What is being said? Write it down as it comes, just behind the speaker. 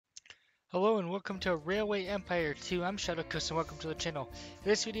Hello and welcome to Railway Empire 2. I'm Shadow Coast and welcome to the channel. In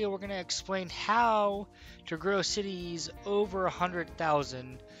this video we're going to explain how to grow cities over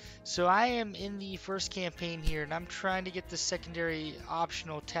 100,000. So I am in the first campaign here and I'm trying to get the secondary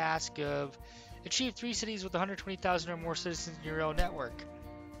optional task of achieve 3 cities with 120,000 or more citizens in your rail network.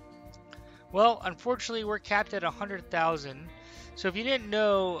 Well, unfortunately we're capped at 100,000. So if you didn't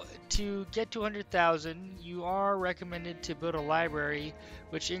know, to get to 100,000, you are recommended to build a library,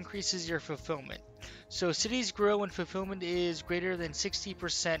 which increases your fulfillment. So cities grow when fulfillment is greater than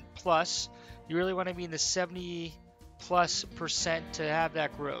 60% plus. You really want to be in the 70 plus percent to have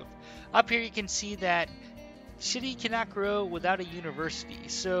that growth. Up here you can see that city cannot grow without a university.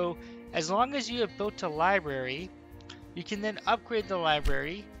 So as long as you have built a library, you can then upgrade the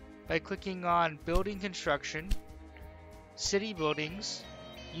library by clicking on building construction, city buildings,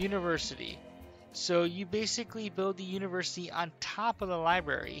 university. So you basically build the university on top of the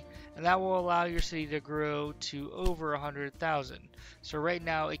library, and that will allow your city to grow to over 100,000. So right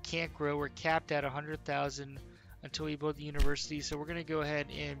now it can't grow. We're capped at 100,000 until we build the university. So we're going to go ahead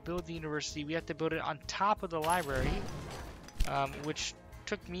and build the university. We have to build it on top of the library, which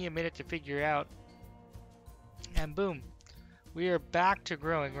took me a minute to figure out. And boom, we are back to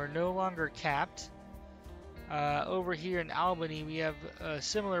growing. We're no longer capped. Over here in Albany, we have a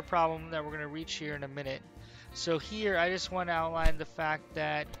similar problem that we're going to reach here in a minute. So here, I just want to outline the fact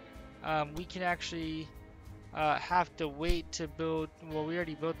that we can actually have to wait to build. Well, we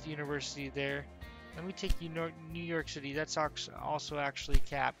already built the university there. Let me take New York City. That's also actually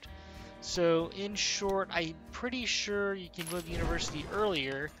capped. So in short, I'm pretty sure you can build the university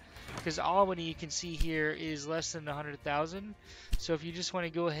earlier, because Albany, you can see here, is less than 100,000. So if you just want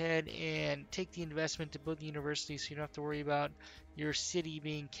to go ahead and take the investment to build the university so you don't have to worry about your city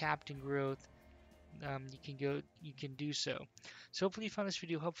being capped in growth, you can do so. So hopefully you found this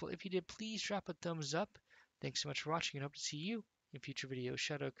video helpful. If you did, please drop a thumbs up. Thanks so much for watching and hope to see you in future videos.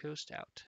 Shadow Coast out.